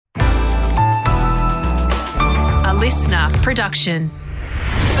listener production.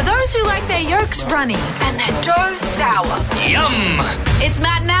 For those who like their yolks runny and their dough sour. Yum! It's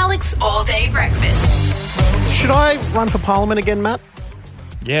Matt and Alex All Day Breakfast. Should I run for Parliament again, Matt?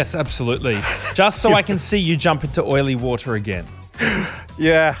 Yes, absolutely. Just so I can see you jump into oily water again.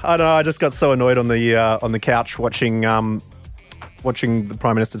 Yeah, I know. I just got so annoyed on the couch watching the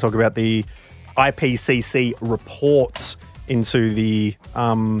Prime Minister talk about the IPCC reports into the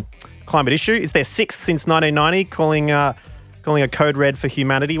climate issue. It's their sixth since 1990, calling a code red for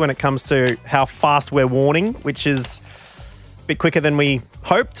humanity when it comes to how fast we're warming, which is a bit quicker than we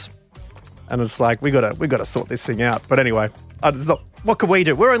hoped. And it's like we gotta sort this thing out. But anyway, what can we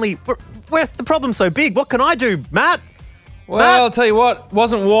do? Where's the problem so big? What can I do, Matt? Well, I'll tell you what,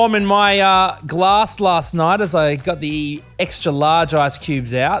 wasn't warm in my glass last night as I got the extra large ice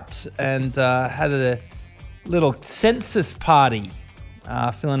cubes out and had a little census party,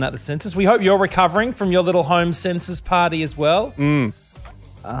 filling out the census. We hope you're recovering from your little home census party as well.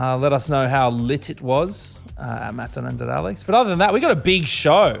 Let us know how lit it was at Matt and Alex. But other than that, we got a big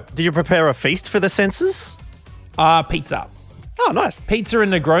show. Did you prepare a feast for the census? Pizza. Oh, nice. Pizza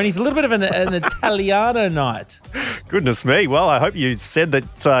and Negronis, a little bit of an Italiano night. Goodness me. Well, I hope you said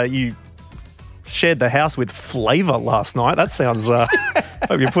that you shared the house with flavour last night. That sounds...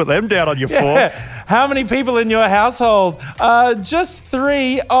 hope you put them down on your fork. How many people in your household? Just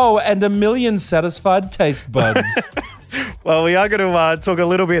 3. Oh, and 1 million satisfied taste buds. Well, we are going to talk a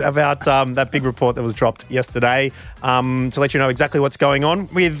little bit about that big report that was dropped yesterday to let you know exactly what's going on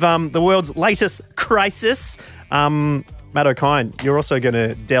with the world's latest crisis. Matt O'Kine, you're also going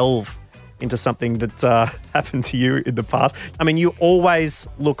to delve into something that happened to you in the past. I mean, you always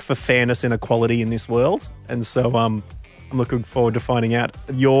look for fairness and equality in this world. And so I'm looking forward to finding out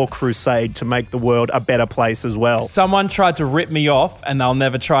your crusade to make the world a better place as well. Someone tried to rip me off and they'll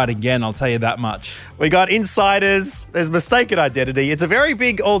never try it again, I'll tell you that much. We got insiders. There's mistaken identity. It's a very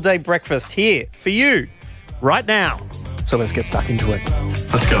big all-day breakfast here for you right now. So let's get stuck into it.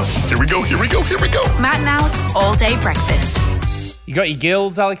 Let's go. Here we go. Matt and Alex All Day Breakfast. You got your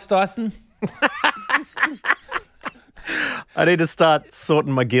gills, Alex Dyson? I need to start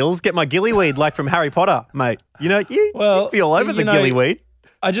sorting my gills. Get my gillyweed like from Harry Potter, mate. You know, you'd be all over the gillyweed.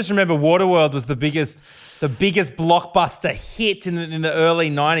 I just remember Waterworld was the biggest blockbuster hit in the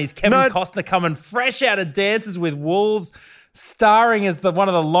early 90s. Kevin Costner coming fresh out of Dances with Wolves, starring as one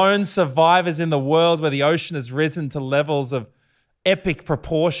of the lone survivors in the world where the ocean has risen to levels of epic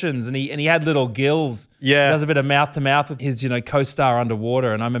proportions, and he had little gills. Yeah. He does a bit of mouth to mouth with his co-star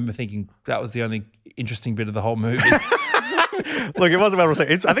underwater, and I remember thinking that was the only interesting bit of the whole movie. Look, it wasn't well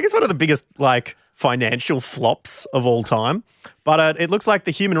received. I think it's one of the biggest financial flops of all time. But it looks like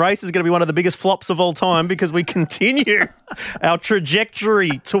the human race is going to be one of the biggest flops of all time because we continue our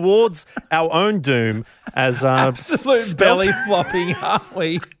trajectory towards our own doom as absolute belly flopping, aren't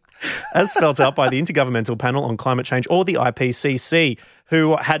we? As spelt out by the Intergovernmental Panel on Climate Change, or the IPCC,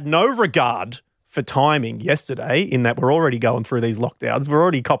 who had no regard for timing yesterday, in that we're already going through these lockdowns. We're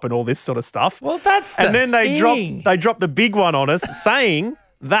already copping all this sort of stuff. Well, that's the And then they thing. dropped the big one on us, saying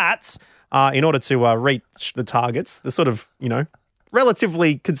that in order to reach the targets, the sort of,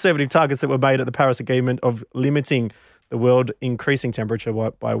 relatively conservative targets that were made at the Paris Agreement of limiting the world increasing temperature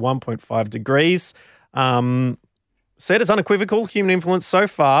by 1.5 degrees, said it's unequivocal. Human influence so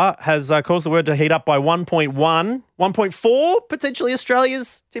far has caused the world to heat up by 1.1, 1.4. Potentially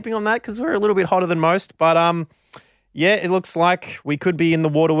Australia's tipping on that because we're a little bit hotter than most. But yeah, it looks like we could be in the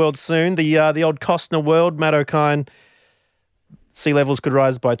water world soon. The old Costner world, Matt O'Kine. Sea levels could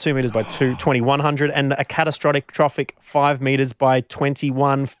rise by 2 metres by 2100 and a catastrophic 5 metres by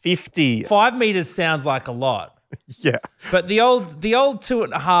 2150. 5 metres sounds like a lot. Yeah. But the old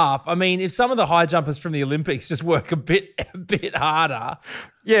 2.5, I mean, if some of the high jumpers from the Olympics just work a bit harder,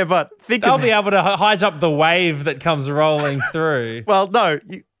 yeah, but they'll be able to high jump the wave that comes rolling through. Well, no,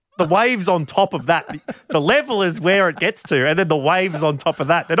 the waves on top of that. The level is where it gets to, and then the waves on top of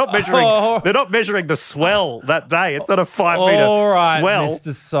that. They're not measuring. They're not measuring the swell that day. It's not a 5 metre all right, swell.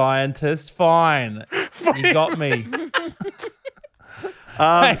 Mr. Scientist, fine. You got me.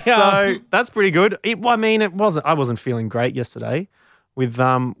 So that's pretty good. It wasn't. I wasn't feeling great yesterday with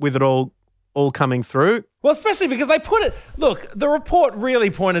it all coming through. Well, especially because they put it. Look, the report really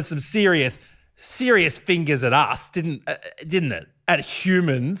pointed some serious fingers at us, didn't it? At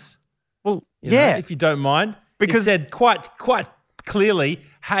humans. Well, You know, yeah, if you don't mind. Because- it said quite clearly,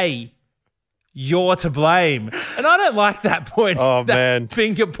 hey, you're to blame. And I don't like that point. Oh, that man.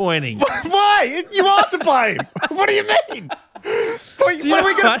 finger pointing. Why? You are to blame. What do you mean? What are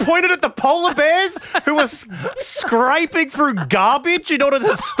we going to point it at the polar bears who are scraping through garbage in order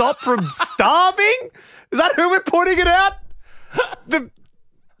to stop from starving? Is that who we're pointing it at? The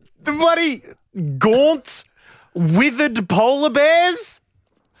bloody gaunt, withered polar bears?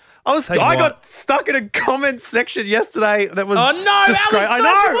 I got stuck in a comment section yesterday that was Oh no, Alex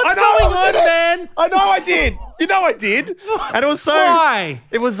Dyson, what's going on, man? I know I did. You know I did. And it was so Why?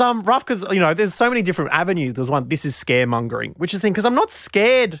 It was rough because there's so many different avenues. There's one, this is scaremongering, which is the thing, because I'm not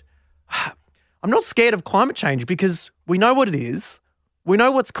scared. I'm not scared of climate change because we know what it is. We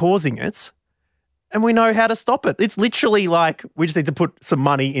know what's causing it. And we know how to stop it. It's literally like we just need to put some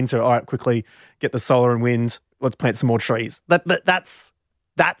money into, all right, quickly get the solar and wind. Let's plant some more trees.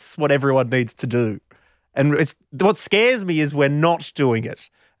 That's what everyone needs to do. And what scares me is we're not doing it.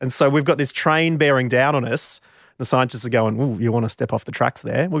 And so we've got this train bearing down on us. The scientists are going, "Ooh, you want to step off the tracks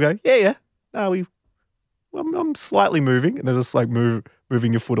there?" We'll go, "Yeah. No, I'm slightly moving." And they're just like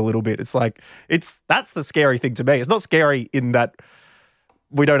moving your foot a little bit. It's like, that's the scary thing to me. It's not scary in that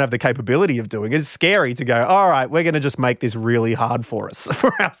we don't have the capability of doing it. It's scary to go, all right, we're going to just make this really hard for us,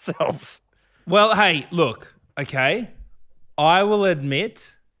 for ourselves. Well, hey, look, okay. I will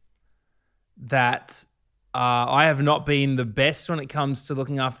admit that I have not been the best when it comes to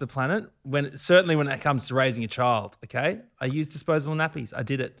looking after the planet. Certainly when it comes to raising a child, okay? I used disposable nappies. I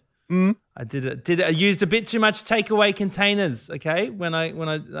did it. I did it. I used a bit too much takeaway containers, okay?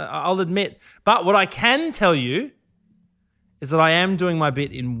 I'll admit. But what I can tell you is that I am doing my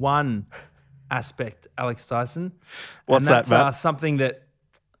bit in one aspect, Alex Dyson. What's that, Matt? Something that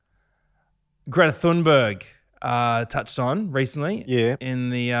Greta Thunberg touched on recently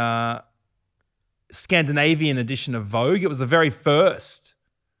in the Scandinavian edition of Vogue. It was the very first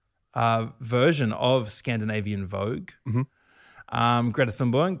version of Scandinavian Vogue. Greta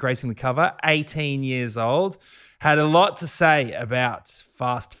Thunberg, gracing the cover, 18 years old, had a lot to say about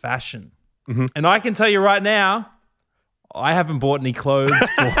fast fashion. And I can tell you right now, I haven't bought any clothes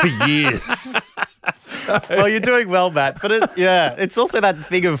for years. Well, you're doing well, Matt. But it's also that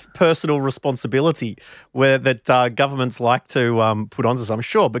thing of personal responsibility that governments like to put onto us. I'm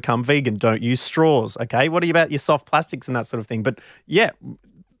sure, become vegan, don't use straws, okay? What about your soft plastics and that sort of thing? But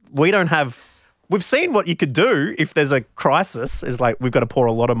we've seen what you could do if there's a crisis. It's like, we've got to pour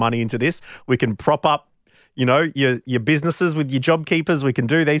a lot of money into this. We can prop up, your businesses with your job keepers. We can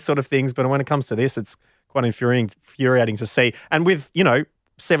do these sort of things. But when it comes to this, it's quite infuriating to see. And with,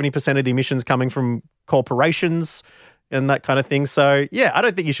 70% of the emissions coming from corporations and that kind of thing. So, I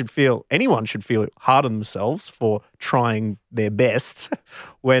don't think anyone should feel hard on themselves for trying their best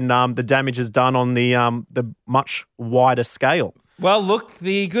when the damage is done on the much wider scale. Well, look,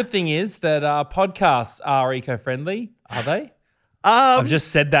 the good thing is that podcasts are eco-friendly, are they? I've just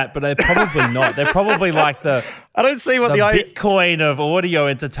said that, but they're probably not. They're probably like I don't see what the Bitcoin of audio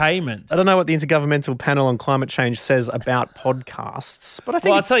entertainment. I don't know what the Intergovernmental Panel on Climate Change says about podcasts, but I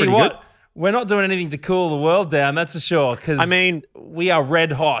think I'll tell you what, good. We're not doing anything to cool the world down, that's for sure, because we are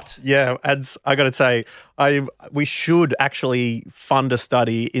red hot. Yeah, and I got to say, we should actually fund a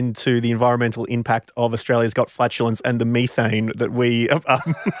study into the environmental impact of Australia's Got Flatulence and the methane that we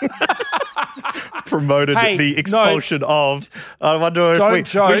promoted the expulsion of. I wonder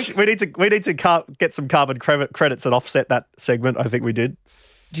if we need to get some carbon credits and offset that segment. I think we did.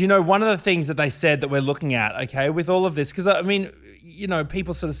 Do you know one of the things that they said that we're looking at, okay, with all of this? Because,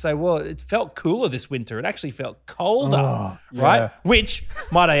 people sort of say, well, it felt cooler this winter. It actually felt colder, right? Which,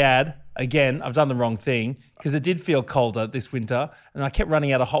 might I add, again, I've done the wrong thing because it did feel colder this winter and I kept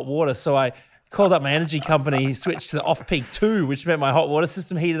running out of hot water. So I called up my energy company, switched to the off-peak 2, which meant my hot water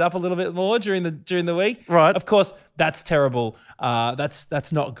system heated up a little bit more during the week. Right. Of course, that's terrible.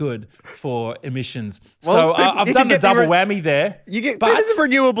 That's not good for emissions. Well, so I've done the double whammy there. There's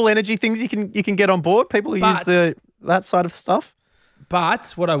renewable energy things you can get on board. People who use that side of stuff.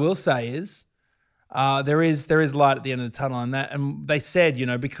 But what I will say is there is light at the end of the tunnel on that. And they said,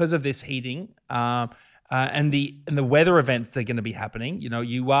 because of this heating and the weather events that are going to be happening,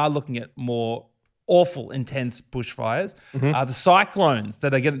 you are looking at more awful, intense bushfires. The cyclones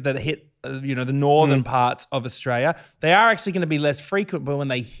that hit, the northern parts of Australia, they are actually going to be less frequent, but when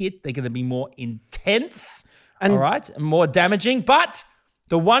they hit, they're going to be more intense, all right, and more damaging. But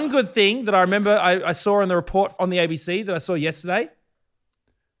the one good thing that I remember I saw in the report on the ABC that I saw yesterday,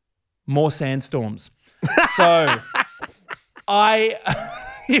 more sandstorms. So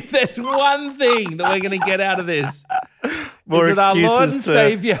if there's one thing that we're going to get out of this, more is that our Lord and excuses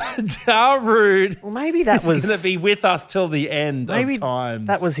Saviour, Darude, Well, maybe that was going to be with us till the end maybe of times.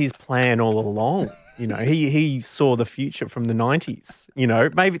 that was his plan all along. He saw the future from the 90s.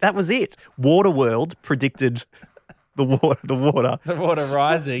 Maybe that was it. Waterworld predicted the water. The water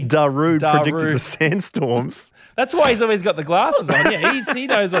rising. Darude predicted Darude. the sandstorms. That's why he's always got the glasses on. Yeah, he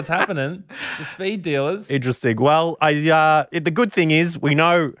knows what's happening. The speed dealers. Interesting. Well, the good thing is we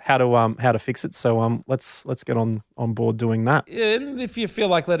know how to fix it. So let's get on board doing that. And if you feel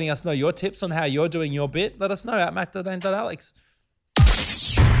like letting us know your tips on how you're doing your bit, let us know at mac.n.alex.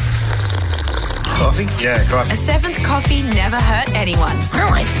 Coffee? Yeah, coffee. A seventh coffee never hurt anyone. Oh,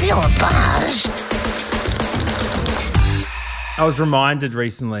 I feel a buzz. I was reminded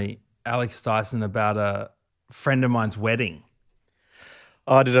recently, Alex Dyson, about a friend of mine's wedding.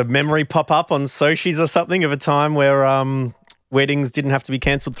 Oh, did a memory pop up on Socials or something of a time where weddings didn't have to be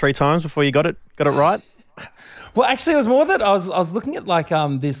cancelled 3 times before you got it right? Well, actually, it was more that I was looking at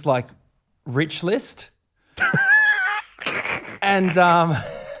this rich list, and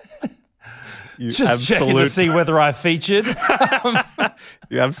just checking to see whether I featured.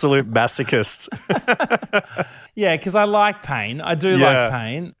 You absolute masochist. Yeah, because I like pain. I do like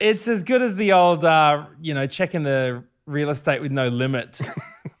pain. It's as good as the old, checking the real estate with no limit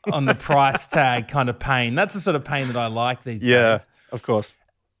on the price tag kind of pain. That's the sort of pain that I like these days. Yeah, of course.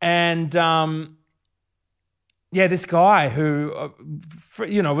 And, this guy who,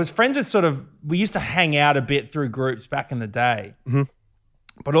 was friends with we used to hang out a bit through groups back in the day. Mm-hmm.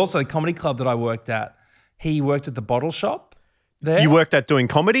 But also the comedy club that I worked at, he worked at the Bottle Shop there. You worked at doing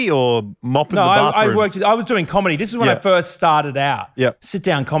comedy or mopping the bathrooms? I was doing comedy. This is when I first started out. Yeah. Sit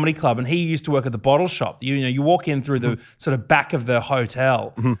down comedy club, and he used to work at the Bottle Shop. You walk in through the sort of back of the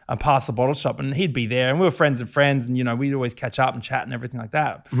hotel and past the Bottle Shop, and he'd be there, and we were friends of friends, and we'd always catch up and chat and everything like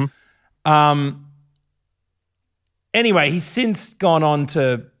that. Mm-hmm. Anyway, he's since gone on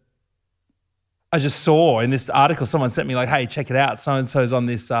to. I just saw in this article someone sent me hey, check it out. So and so's on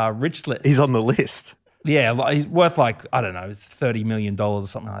this rich list. He's on the list. Yeah, he's worth I don't know, it's $30 million or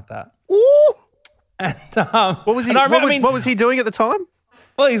something like that. Ooh. And what was he? What was he doing at the time?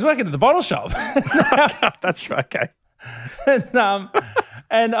 Well, he's working at the Bottle Shop. That's right. Okay.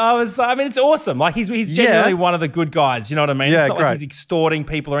 And I was, it's awesome. He's genuinely one of the good guys. You know what I mean? Yeah, it's not great. like he's extorting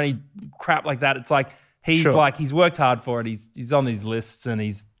people or any crap like that. It's he's he's worked hard for it. He's on these lists and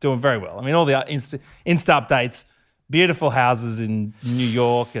he's doing very well. All the Insta updates. Beautiful houses in New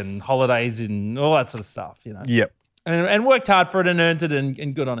York and holidays and all that sort of stuff, Yep. And worked hard for it and earned it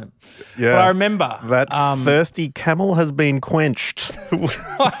and good on him. Yeah. But I remember that thirsty camel has been quenched.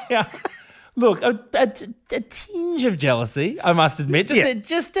 Look, a tinge of jealousy, I must admit.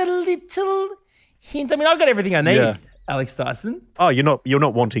 Just a little hint. I've got everything I need, Alex Dyson. Oh, you're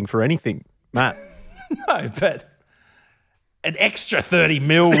not wanting for anything, Matt. No, but an extra 30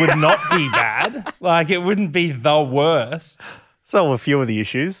 mil would not be bad. It wouldn't be the worst. Solve a few of the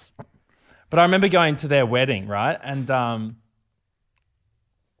issues. But I remember going to their wedding, right? And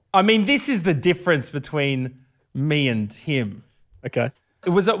this is the difference between me and him. Okay.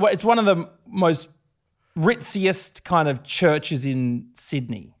 It's one of the most ritziest kind of churches in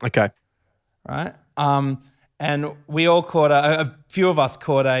Sydney. Okay. Right? And we all caught a few of us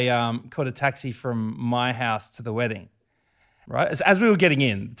caught a taxi from my house to the wedding. Right? As we were getting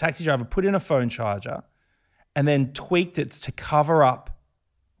in, the taxi driver put in a phone charger and then tweaked it to cover up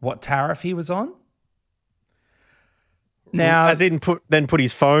what tariff he was on. Now, as in put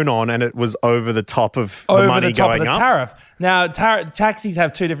his phone on and it was over the top of the money going up. Tariff. Now, taxis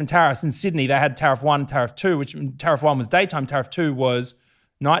have 2 different tariffs. In Sydney, they had tariff 1, tariff 2, which tariff 1 was daytime, tariff 2 was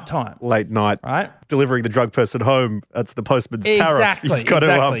nighttime. Late night. Right? Delivering the drug person home, that's the postman's tariff. Exactly, Put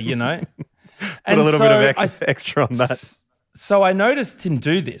a little bit of extra on that. So I noticed him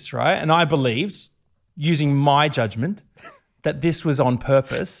do this, right? And I believed, using my judgment, that this was on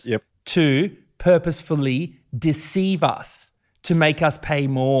purpose to purposefully deceive us, to make us pay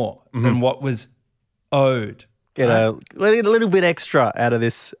more than what was owed. Get a little bit extra out of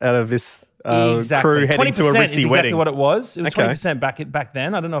this crew heading to a ritzy is exactly wedding. What it was. It was 20% back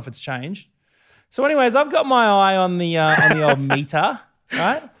then. I don't know if it's changed. So anyways, I've got my eye on the old meter,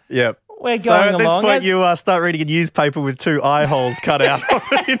 right? Yep. We're going so at this along. point, you start reading a newspaper with 2 eye holes cut out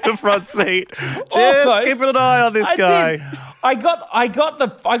in the front seat. Just Almost. keeping an eye on this guy. I got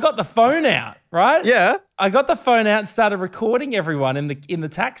the phone out, right? Yeah. I got the phone out and started recording everyone in the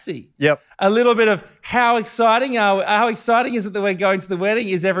taxi. Yep. A little bit of how exciting is it that we're going to the wedding?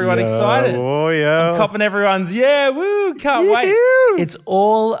 Is everyone excited? Oh yeah. I'm copping everyone's woo, can't wait. It's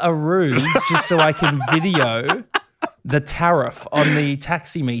all a ruse just so I can video the tariff on the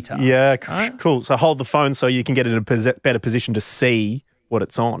taxi meter. Yeah, cool. So hold the phone so you can get in a better position to see what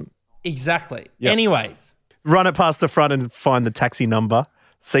it's on. Exactly. Yep. Anyways. Run it past the front and find the taxi number.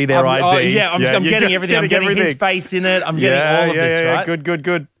 See their ID. I'm getting everything. I'm getting his face in it. I'm getting all of this, right?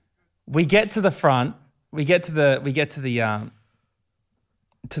 Good. We get to the front we get to the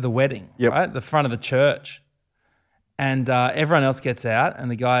wedding, Yep. right? The front of the church. And everyone else gets out, and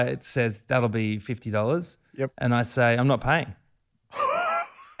the guy says, that'll be $50. Yep. And I say, I'm not paying.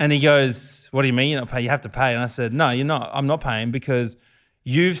 And he goes, what do you mean you're not paying? You have to pay. And I said, no, you're not. I'm not paying because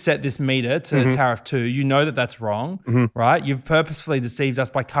you've set this meter to tariff 2. You know that that's wrong, right? You've purposefully deceived us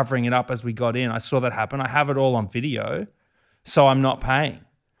by covering it up as we got in. I saw that happen. I have it all on video, so I'm not paying,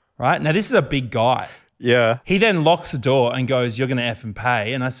 right? Now, this is a big guy. Yeah. He then locks the door and goes, you're going to effing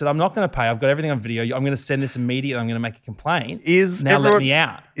pay. And I said, I'm not going to pay. I've got everything on video. I'm going to send this immediately. I'm going to make a complaint. Let me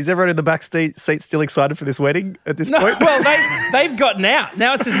out. Is everyone in the back seat still excited for this wedding at this point? Well, they've gotten out.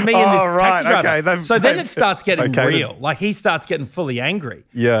 Now it's just me and this taxi driver. Okay, so then it starts getting real. Like he starts getting fully angry.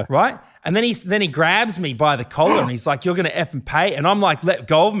 Yeah. Right? And then he grabs me by the collar and he's like, you're going to effing pay. And I'm like, let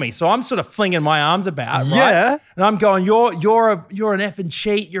go of me. So I'm sort of flinging my arms about, right? Yeah. And I'm going, you're an effing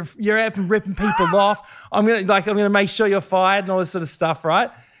cheat. You're effing ripping people off. I'm gonna make sure you're fired and all this sort of stuff, right?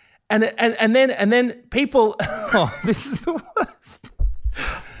 And then people, oh, this is the worst.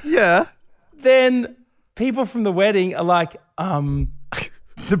 Yeah. Then people from the wedding are like,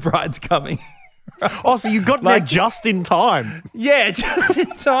 the bride's coming. Oh, so you got there just in time. Yeah, just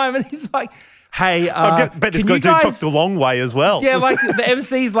in time. And he's like, hey, I bet this guy took the long way as well. Yeah, like the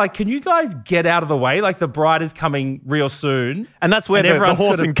MC's like, can you guys get out of the way? Like the bride is coming real soon. And that's where the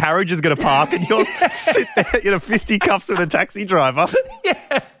horse and carriage is going to park and you'll sit there in fisticuffs with a taxi driver.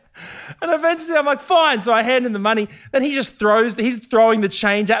 Yeah. And eventually I'm like, fine. So I hand him the money. Then he's throwing the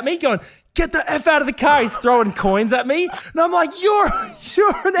change at me going, get the F out of the car. He's throwing coins at me. And I'm like, you're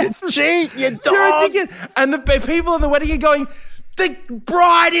an F. Cheat, you dog. You're a dickhead. And the people at the wedding are going, the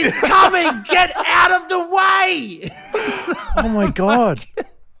bride is coming. Get out of the way. Oh, my God.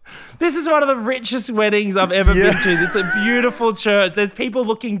 This is one of the richest weddings I've ever been to. It's a beautiful church. There's people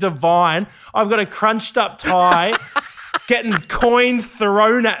looking divine. I've got a crunched up tie, getting coins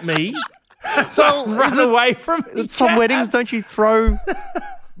thrown at me. So I run away from the Some cab. weddings, don't you throw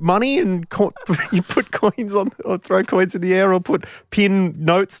money and you put coins on, or throw coins in the air, or put pin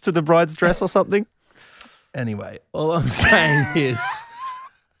notes to the bride's dress or something? Anyway, all I'm saying is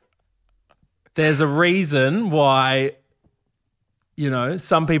there's a reason why,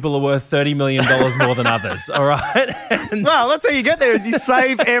 some people are worth $30 million more than others, all right? And Well, that's how you get there, is you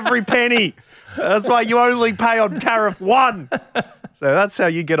save every penny. That's why you only pay on tariff 1. So that's how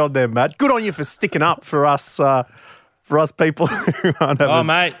you get on there, Matt. Good on you for sticking up for us people who aren't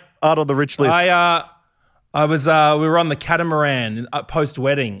on the rich list. we were on the catamaran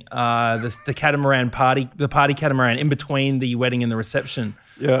post-wedding, the catamaran party, the party catamaran in between the wedding and the reception.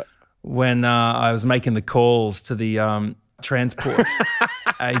 Yeah. When I was making the calls to the transport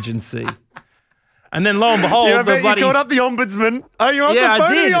agency. And then lo and behold, You called up the ombudsman. Are you on the phone I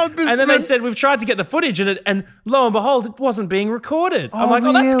did. to the ombudsman? And then they said, we've tried to get the footage and lo and behold, it wasn't being recorded. I'm like,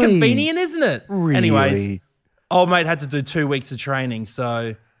 really? that's convenient, isn't it? Really? Anyways, old mate had to do 2 weeks of training,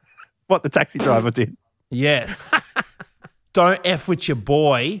 so... What the taxi driver did. Yes. Don't F with your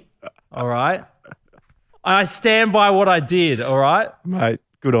boy, all right? I stand by what I did, all right? Mate,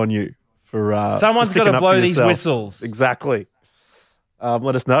 good on you for Someone's got to blow these whistles. Exactly.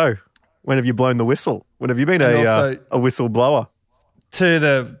 Let us know. When have you blown the whistle? When have you been a whistle blower? To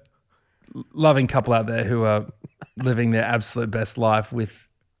the loving couple out there who are living their absolute best life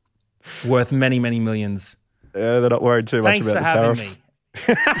worth many, many millions. Yeah, they're not worried too much about the tariffs.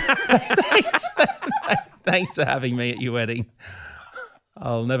 Thanks for having me at your wedding.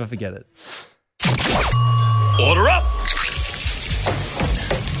 I'll never forget it. Order up.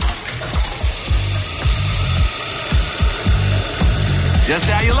 Just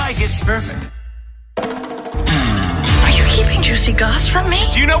how you like it. Perfect. Are you keeping juicy goss from me?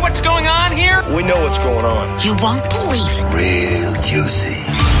 Do you know what's going on here? We know what's going on. You won't believe it. Real juicy.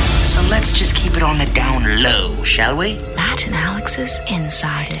 So let's just keep it on the down low, shall we? Matt and Alex's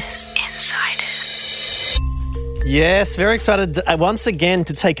Insiders. Yes, very excited once again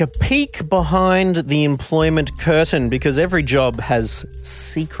to take a peek behind the employment curtain, because every job has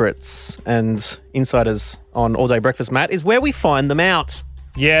secrets, and Insiders on All Day Breakfast, Matt, is where we find them out.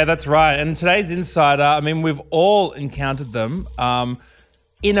 Yeah, that's right. And today's Insider, we've all encountered them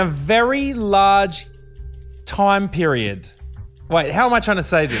in a very large time period. Wait, how am I trying to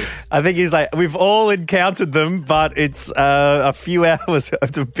say this? I think he's like, we've all encountered them, but it's a few hours,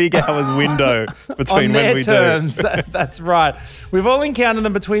 it's a big hours window between when we terms, do. That's right. We've all encountered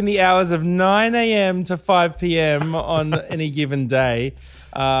them between the hours of 9 a.m. to 5 p.m. on any given day,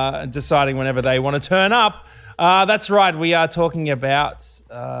 deciding whenever they want to turn up. That's right. We are talking about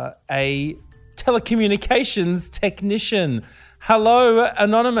a telecommunications technician. Hello,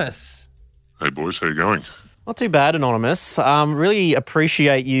 Anonymous. Hey boys, how you going? Not too bad, Anonymous. Really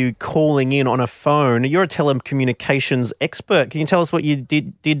appreciate you calling in on a phone. You're a telecommunications expert. Can you tell us what you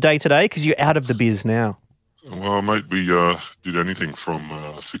did day to day? Because you're out of the biz now. Well, mate, we did anything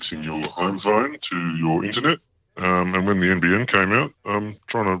from fixing your home phone to your internet. And when the NBN came out, I'm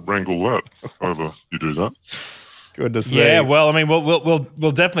trying to wrangle that. However, you do that. Goodness me. Yeah, well, I mean,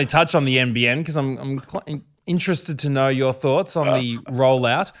 we'll definitely touch on the NBN because I'm interested to know your thoughts on the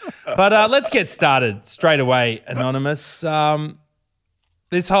rollout. But let's get started straight away, Anonymous.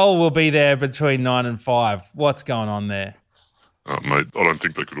 This hole will be there between 9 and 5. What's going on there? Mate, I don't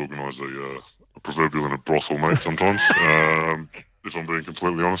think they could organise a proverbial in a brothel, mate, sometimes, if I'm being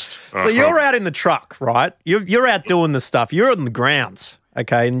completely honest. So you're out in the truck, right? You're out doing the stuff. You're on the grounds,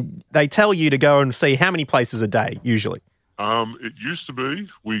 okay? And they tell you to go and see how many places a day, usually. It used to be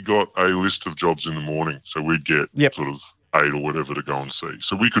we got a list of jobs in the morning, so we'd get sort of 8 or whatever to go and see.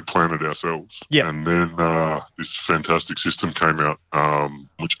 So we could plan it ourselves. Yep. And then this fantastic system came out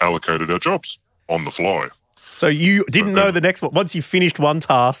which allocated our jobs on the fly. So you didn't know the next one. Once you finished one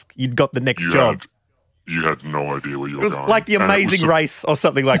task, you'd got the next job. You had no idea where you were going. It was like the Amazing Race or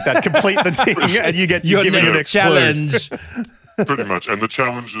something like that. Complete the thing and you get your given your next next challenge. Pretty much. And the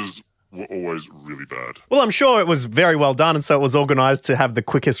challenges were always really bad. Well, I'm sure it was very well done, and so it was organised to have the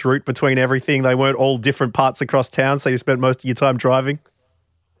quickest route between everything. They weren't all different parts across town, so you spent most of your time driving.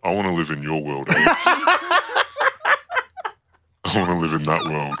 I want to live in your world, Alex. I want to live in that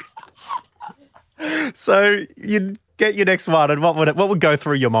world. So you'd get your next one, and what would go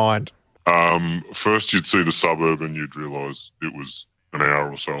through your mind? First, you'd see the suburb, and you'd realise it was an hour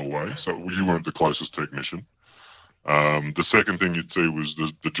or so away, so you weren't the closest technician. The second thing you'd see was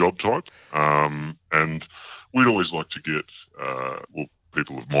the job type, and we'd always like to get,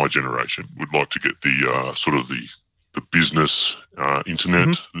 people of my generation would like to get the sort of the business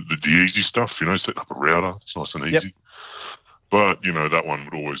internet, the easy stuff, set up a router. It's nice and easy. Yep. But, that one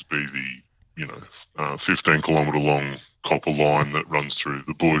would always be the, 15 kilometre long copper line that runs through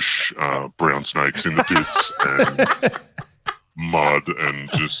the bush, brown snakes in the pits and mud and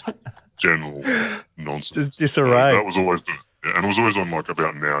just general nonsense. Just disarray. That was always and it was always on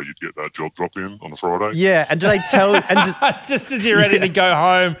about now you'd get that job drop in on a Friday. Yeah, and do they tell just as you're ready to go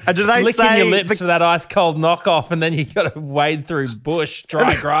home, and do they licking say your lips for that ice cold knockoff, and then you got to wade through bush,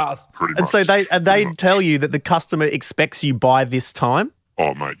 dry grass. Pretty and much. so they tell you that the customer expects you by this time?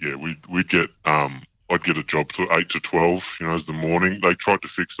 Oh mate, yeah, we'd get I'd get a job to 8 to 12, as the morning. They tried to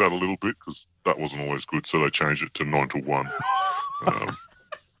fix that a little bit because that wasn't always good, so they changed it to 9 to 1.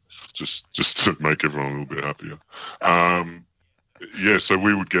 Just to make everyone a little bit happier. So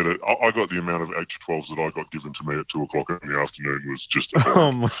we would get it. I got the amount of 8 to 12s that I got given to me at 2 o'clock in the afternoon was just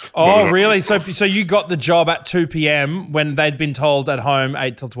Oh, really? So you got the job at 2 p.m. when they'd been told at home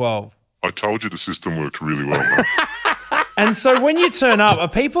 8 till 12? I told you the system worked really well, mate. And so when you turn up, are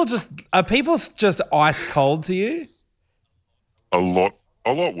people just ice cold to you? A lot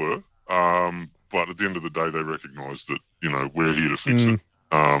were. But at the end of the day, they recognise that, we're here to fix it.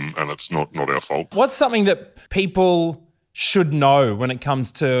 And it's not our fault. What's something that people should know when it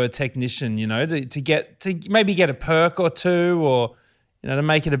comes to a technician, to maybe get a perk or two, or, to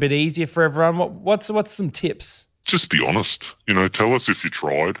make it a bit easier for everyone? What's some tips? Just be honest. Tell us if you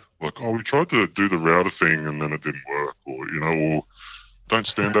tried. Like, we tried to do the router thing and then it didn't work, or don't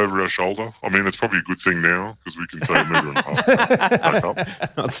stand over our shoulder. I mean, it's probably a good thing now because we can say a metre and a half back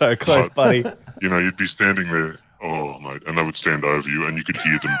up. Not so close, buddy. You'd be standing there, oh, mate, and they would stand over you and you could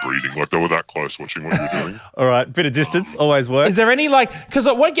hear them breathing. Like they were that close watching what you were doing. All right, bit of distance always works. Is there any because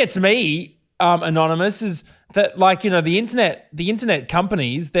what gets me, Anonymous, is that the internet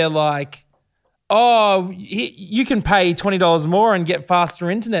companies, they're like, oh, you can pay $20 more and get faster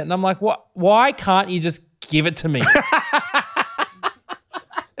internet. And I'm like, what? Why can't you just give it to me?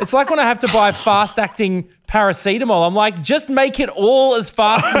 It's like when I have to buy fast-acting paracetamol. I'm like, just make it all as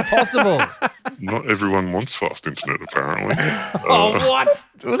fast as possible. Not everyone wants fast internet, apparently. What?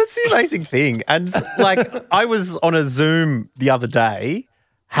 Well, that's the amazing thing. And I was on a Zoom the other day,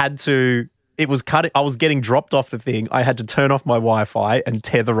 it was cutting. I was getting dropped off the thing. I had to turn off my Wi-Fi and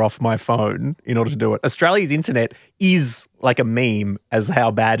tether off my phone in order to do it. Australia's internet is like a meme as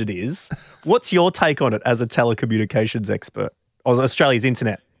how bad it is. What's your take on it as a telecommunications expert? Or Australia's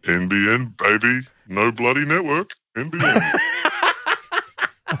internet? NBN, baby. No bloody network. NBN.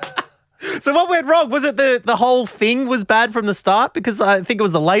 So what went wrong? Was it the whole thing was bad from the start? Because I think it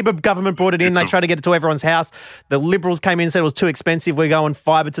was the Labor government brought it in. They tried to get it to everyone's house. The Liberals came in and said it was too expensive. We're going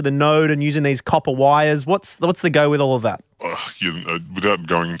fibre to the node and using these copper wires. What's the go with all of that? Without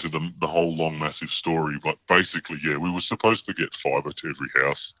going into the whole long, massive story, but basically, yeah, we were supposed to get fibre to every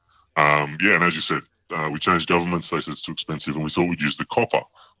house. And as you said, we changed governments. They said it's too expensive, and we thought we'd use the copper.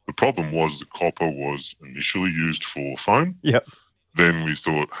 The problem was the copper was initially used for phone. Yep. Then we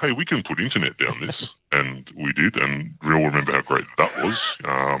thought, hey, we can put internet down this, and we did, and we all remember how great that was.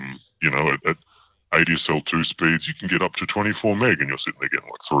 At ADSL 2 speeds, you can get up to 24 meg, and you're sitting there getting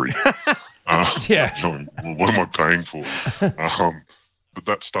like 3. Yeah. What am I paying for? But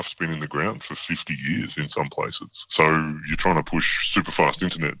that stuff's been in the ground for 50 years in some places. So you're trying to push super fast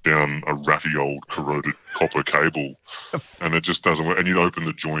internet down a ratty old corroded copper cable, and it just doesn't work. And you'd open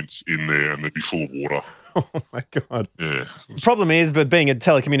the joints in there, and they'd be full of water. Oh, my God. Yeah. The problem is, but being a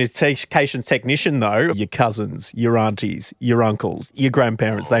telecommunications technician, though, your cousins, your aunties, your uncles, your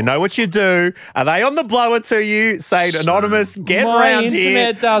grandparents, they know what you do. Are they on the blower to you saying, Anonymous, get around here. My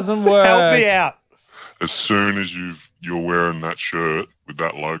internet doesn't work. Help me out. As soon as you're wearing that shirt with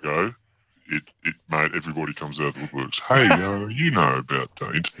that logo, mate, everybody comes out of the woodworks. Hey, you know about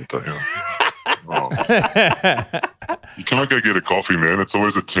internet, don't you? You can't go get a coffee, man. It's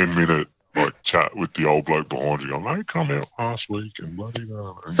always a 10-minute chat with the old bloke behind you. Going, they come out last week and bloody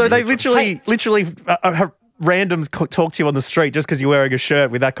hell. So they literally randoms talk to you on the street just because you're wearing a shirt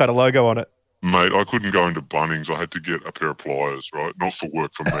with that kind of logo on it. Mate, I couldn't go into Bunnings. I had to get a pair of pliers, right? Not for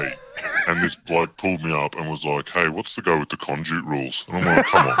work, for me. And this bloke pulled me up and was like, hey, what's the go with the conduit rules? And I'm like,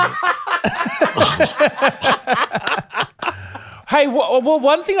 come on, man. Hey, well,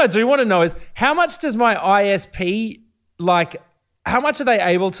 one thing I do want to know is how much does my ISP, how much are they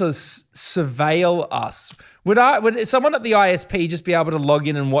able to surveil us? Would someone at the ISP just be able to log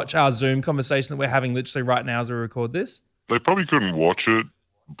in and watch our Zoom conversation that we're having literally right now as we record this? They probably couldn't watch it,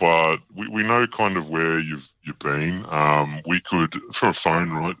 but we know kind of where you've been. We could, for a phone,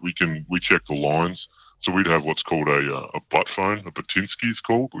 right, we check the lines. So we'd have what's called a butt phone, a Batinsky it's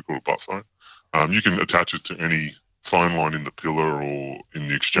called. We call it a butt phone. You can attach it to any phone line in the pillar or in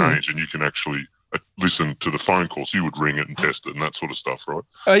the exchange, and you can actually listen to the phone call. So you would ring it and test it and that sort of stuff, right?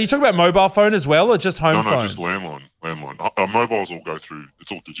 Are you talking about mobile phone as well, or just home phone? No, just landline. Our mobiles all go through,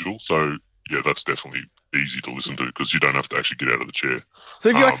 it's all digital. So, yeah, that's definitely easy to listen to because you don't have to actually get out of the chair. So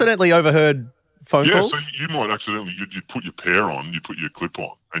if you accidentally overheard phone calls? Yeah, so you might accidentally, you'd put your pair on, you put your clip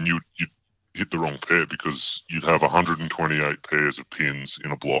on, and you'd hit the wrong pair because you'd have 128 pairs of pins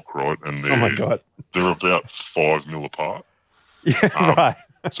in a block, right? And oh, my God. They're about 5 mil apart. Yeah, right.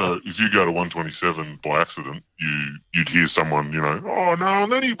 So if you go to 127 by accident, you'd hear someone, oh, no,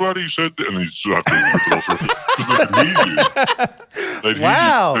 and anybody said that, and you just have to rip it off because they could hear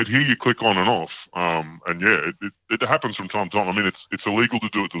you. They'd hear you click on and off. And yeah, it happens from time to time. I mean, it's illegal to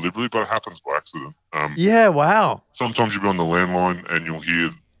do it deliberately, but it happens by accident. Yeah, wow. Sometimes you'll be on the landline and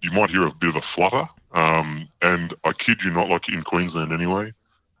you might hear a bit of a flutter. And I kid you not, like in Queensland anyway,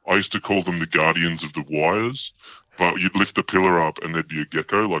 I used to call them the guardians of the wires. But you'd lift the pillar up and there'd be a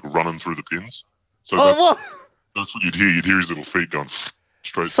gecko running through the pins. So that's what you'd hear. You'd hear his little feet going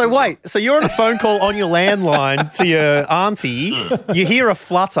straight. So wait, so you're on a phone call on your landline to your auntie. Yeah. You hear a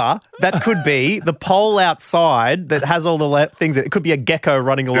flutter. That could be the pole outside that has all the things. It could be a gecko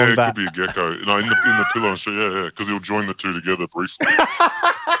running along that. Yeah, it could be a gecko. In the pillar. Yeah, because he'll join the two together briefly.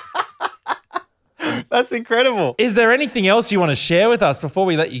 That's incredible. Is there anything else you want to share with us before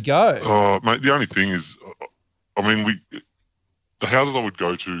we let you go? Oh, mate, the only thing is, I mean, the houses I would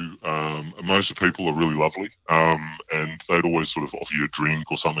go to, most of the people are really lovely, and they'd always sort of offer you a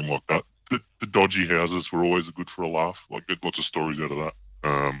drink or something like that. The dodgy houses were always good for a laugh. Get lots of stories out of that.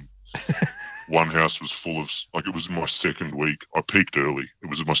 One house was full of, it was my second week. I peaked early. It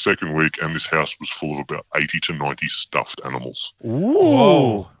was my second week, and this house was full of about 80 to 90 stuffed animals.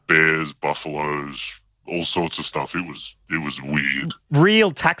 Ooh. Bears, buffaloes, all sorts of stuff. It was weird.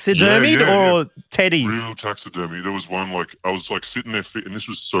 Real taxidermied or teddies? Real taxidermy. There was one I was sitting there, and this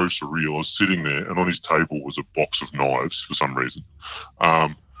was so surreal. I was sitting there, and on his table was a box of knives for some reason.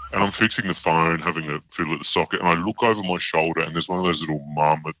 And I'm fixing the phone, having a fiddle at the socket, and I look over my shoulder, and there's one of those little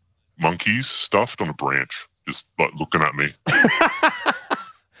marmot monkeys stuffed on a branch, just looking at me.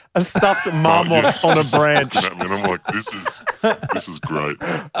 A stuffed marmot on a branch. Looking at me, and I'm like, this is great.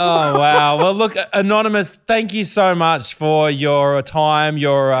 Oh, wow. Well, look, Anonymous, thank you so much for your time,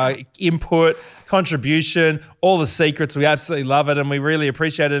 your input, contribution, all the secrets. We absolutely love it, and we really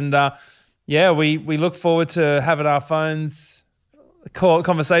appreciate it. And, we look forward to having our phones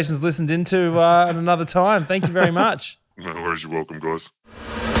conversations listened into at another time. Thank you very much. No worries. You're welcome, guys.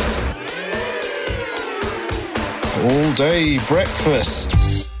 All day breakfast.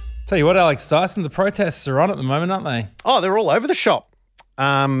 Tell you what, Alex Dyson, the protests are on at the moment, aren't they? Oh, they're all over the shop.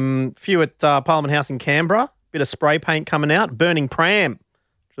 Few at Parliament House in Canberra. Bit of spray paint coming out. Burning Pram,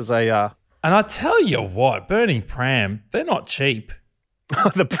 which is a... And I tell you what, Burning Pram, they're not cheap.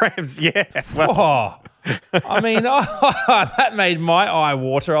 The prams, yeah. Well, I mean, that made my eye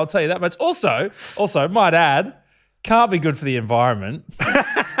water, I'll tell you that much. Also, might add, can't be good for the environment.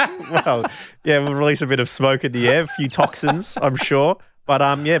 well, yeah, we'll release a bit of smoke in the air, a few toxins, I'm sure. But,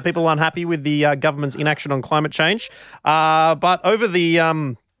 yeah, people are unhappy with the government's inaction on climate change. But over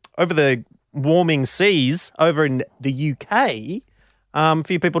the warming seas over in the UK, a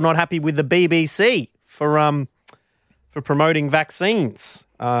few people not happy with the BBC for promoting vaccines.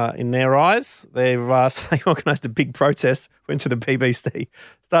 In their eyes, they organised a big protest, went to the BBC,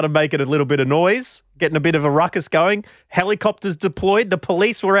 started making a little bit of noise, getting a bit of a ruckus going. Helicopters deployed. The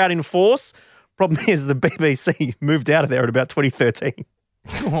police were out in force. Problem is the BBC moved out of there in about 2013.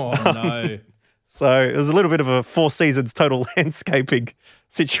 Oh, no. So it was a little bit of a Four Seasons total landscaping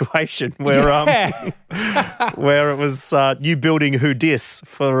situation where where it was new building who dis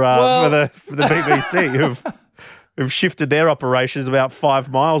for the BBC who've shifted their operations about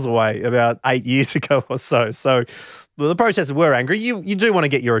 5 miles away about 8 years ago or so. So the protesters were angry. You do want to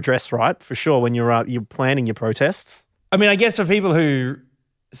get your address right for sure when you're planning your protests. I mean, I guess for people who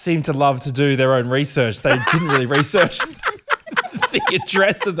seem to love to do their own research, they didn't really research the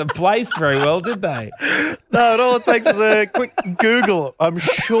address of the place very well, did they? No, all it takes is a quick Google. I'm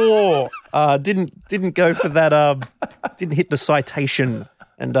sure didn't go for that. Didn't hit the citation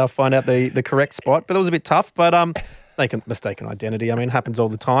and find out the correct spot. But it was a bit tough. But mistaken identity. I mean, it happens all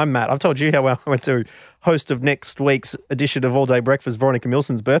the time, Matt. I've told you how I went to host of next week's edition of All Day Breakfast, Veronica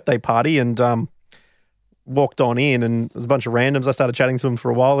Milson's birthday party, and walked on in, and there's a bunch of randoms. I started chatting to them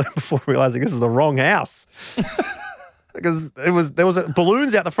for a while before realising this is the wrong house. Because there was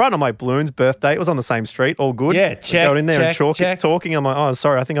balloons out the front. I'm like, balloons, birthday. It was on the same street, all good. Yeah, check. Going in there check, and check. talking. I'm like, oh,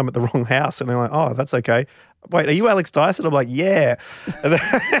 sorry, I think I'm at the wrong house. And they're like, oh, that's okay. Wait, are you Alex Dyson? I'm like, yeah. And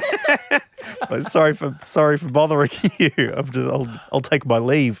then, like, sorry for bothering you. I'll take my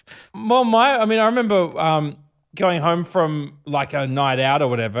leave. Well, I remember going home from like a night out or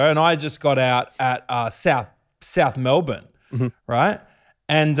whatever, and I just got out at South Melbourne, right?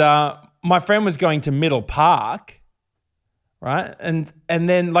 And my friend was going to Middle Park. Right, and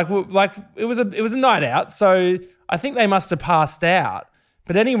then like it was a night out, so I think they must have passed out.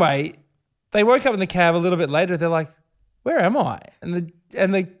 But anyway, they woke up in the cab a little bit later. They're like, "Where am I?" And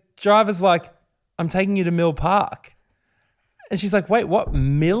the driver's like, "I'm taking you to Mill Park." And she's like, "Wait, what?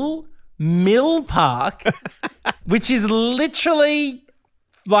 Mill Park?" Which is literally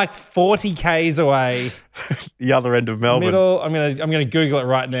like 40 k's away. The other end of Melbourne. I'm gonna Google it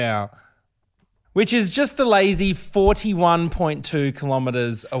right now. Which is just the lazy 41.2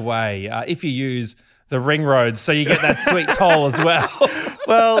 kilometres away if you use the ring road, so you get that sweet toll as well.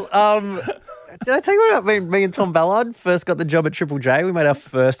 Well, did I tell you about me and Tom Ballard first got the job at Triple J? We made our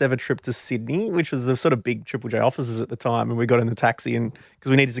first ever trip to Sydney, which was the sort of big Triple J offices at the time, and we got in the taxi and because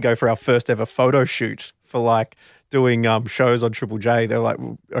we needed to go for our first ever photo shoot for like doing shows on Triple J. They're like,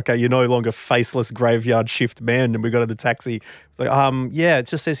 okay, you're no longer faceless graveyard shift men. And we got in the taxi. It's like, yeah, it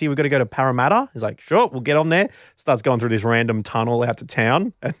just says here we've got to go to Parramatta. He's like, sure, we'll get on there. Starts going through this random tunnel out to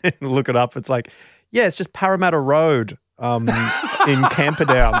town and then look it up. It's like, yeah, it's just Parramatta Road in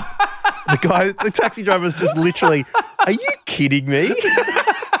Camperdown. The taxi driver's just literally, are you kidding me?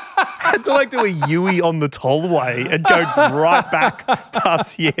 I had to like do a Yui on the tollway and go right back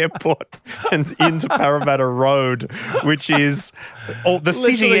past the airport and into Parramatta Road, which is the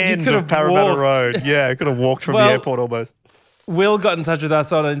city end of Parramatta Road. Yeah, I could have walked from the airport almost. Will got in touch with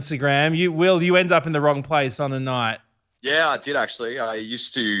us on Instagram. You end up in the wrong place on a night. Yeah, I did actually. I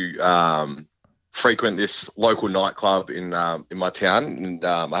used to frequent this local nightclub in my town, and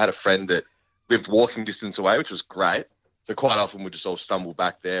I had a friend that lived walking distance away, which was great. So quite often we'd just all stumble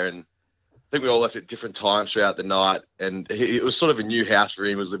back there, and I think we all left at different times throughout the night. And it was sort of a new house for him.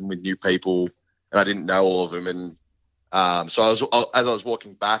 He was living with new people, and I didn't know all of them. And so as I was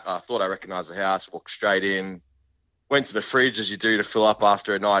walking back, I thought I recognised the house, walked straight in, went to the fridge as you do to fill up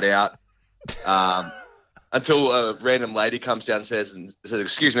after a night out, until a random lady comes downstairs and says,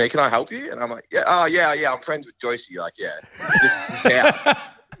 "Excuse me, can I help you?" And I'm like, yeah, I'm friends with Joycey. Like, yeah, this is house.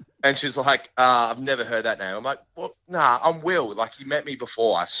 And she's like, I've never heard that name. I'm like, well, nah, I'm Will. Like, you met me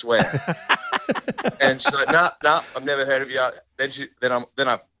before, I swear. And she's like, nah, I've never heard of you. Then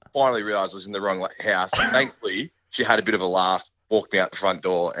I finally realised I was in the wrong house. And thankfully, she had a bit of a laugh, walked me out the front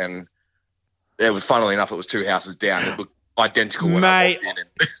door, and it was, funnily enough, it was 2 houses down. It looked identical when I walked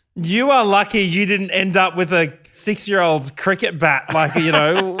in. You are lucky you didn't end up with a 6-year-old's cricket bat, like,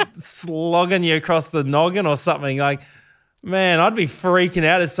 slogging you across the noggin or something. Like, man, I'd be freaking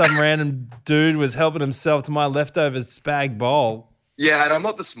out if some random dude was helping himself to my leftover spag bowl. Yeah, and I'm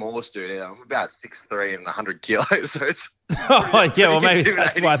not the smallest dude either. I'm about 6'3" and 100 kilos. So it's Oh, yeah, well, maybe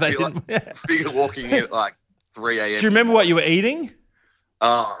that's why they didn't. figure walking in at like 3 a.m. Do you remember what you were eating?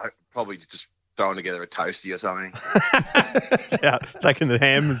 Probably just throwing together a toasty or something. Yeah, taking the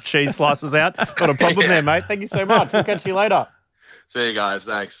ham and cheese slices out. Not a problem there, mate. Thank you so much. We'll catch you later. See you guys.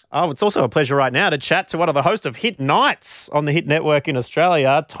 Thanks. Oh, it's also a pleasure right now to chat to one of the hosts of Hit Nights on the Hit Network in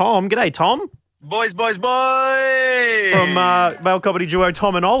Australia, Tom. G'day, Tom. Boys. From male comedy duo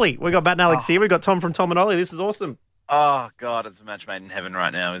Tom and Ollie. We got Matt and Alex here. We got Tom from Tom and Ollie. This is awesome. Oh, God, it's a match made in heaven right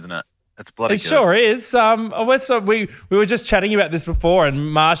now, isn't it? It's bloody It good. sure is. We were just chatting about this before,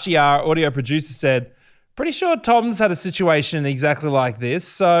 and Marshy, our audio producer, said, pretty sure Tom's had a situation exactly like this.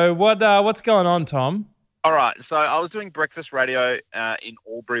 So what's going on, Tom? All right, so I was doing breakfast radio in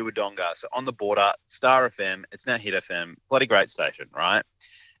Albury, Wodonga, so on the border, Star FM. It's now Hit FM, bloody great station, right?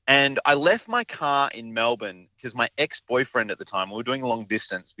 And I left my car in Melbourne because my ex-boyfriend at the time, we were doing long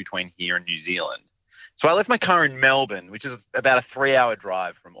distance between here and New Zealand. So I left my car in Melbourne, which is about a 3-hour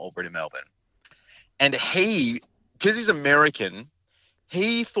drive from Albury to Melbourne. And he, because he's American,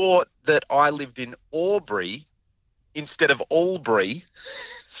 he thought that I lived in Albury instead of Albury.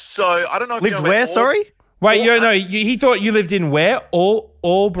 So I don't know if Lived you know where, sorry? Wait, he thought you lived in where?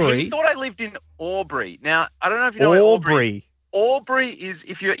 Albury? He thought I lived in Albury. Now, I don't know if you know where Albury is. Albury. Albury is,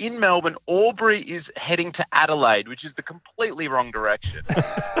 if you're in Melbourne, Albury is heading to Adelaide, which is the completely wrong direction.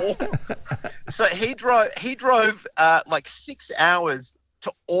 So he drove like 6 hours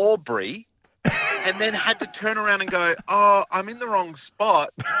to Albury and then had to turn around and go, oh, I'm in the wrong spot.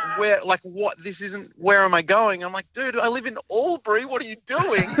 Where, like, what? This isn't, where am I going? I'm like, dude, I live in Albury. What are you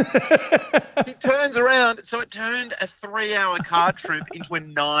doing? He turns around. So it turned a 3-hour car trip into a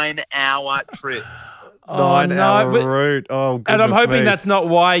 9-hour trip. 9-hour route. Oh, goodness And I'm hoping me. that's not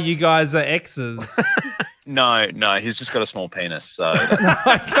why you guys are exes. No, he's just got a small penis. So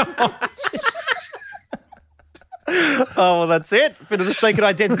Come on. Oh, well, that's it. Bit of mistaken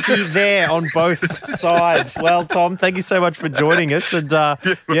identity there on both sides. Well, Tom, thank you so much for joining us. And,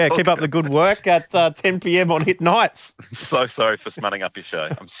 keep up the good work at 10 p.m. on Hit Nights. so sorry for smutting up your show.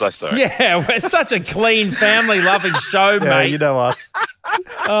 I'm so sorry. Yeah, we're such a clean, family-loving show, Yeah, mate. you know us.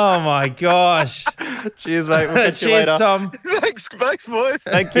 Oh, my gosh. Cheers, mate. We'll catch you Cheers, later. Tom. Thanks, boys.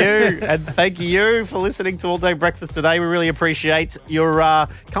 Thank you. And thank you for listening to All Day Breakfast today. We really appreciate your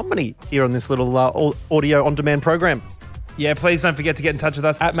company here on this little audio on-demand program. Yeah, please don't forget to get in touch with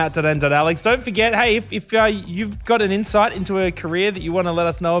us at matt.n.alex. Don't forget, hey, if you've got an insight into a career that you want to let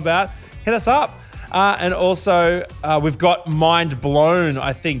us know about, hit us up. And also, we've got Mind Blown,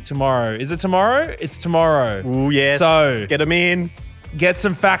 I think, tomorrow. Is it tomorrow? It's tomorrow. Oh, yes. So get them in. Get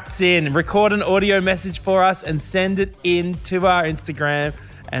some facts in. Record an audio message for us and send it in to our Instagram.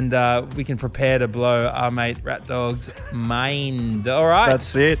 And we can prepare to blow our mate Rat Dog's mind. All right.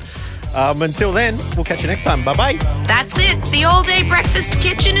 That's it. Until then, we'll catch you next time. Bye-bye. That's it. The All Day Breakfast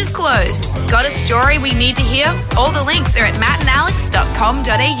Kitchen is closed. Got a story we need to hear? All the links are at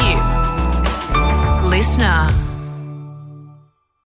mattandalex.com.au. Listener.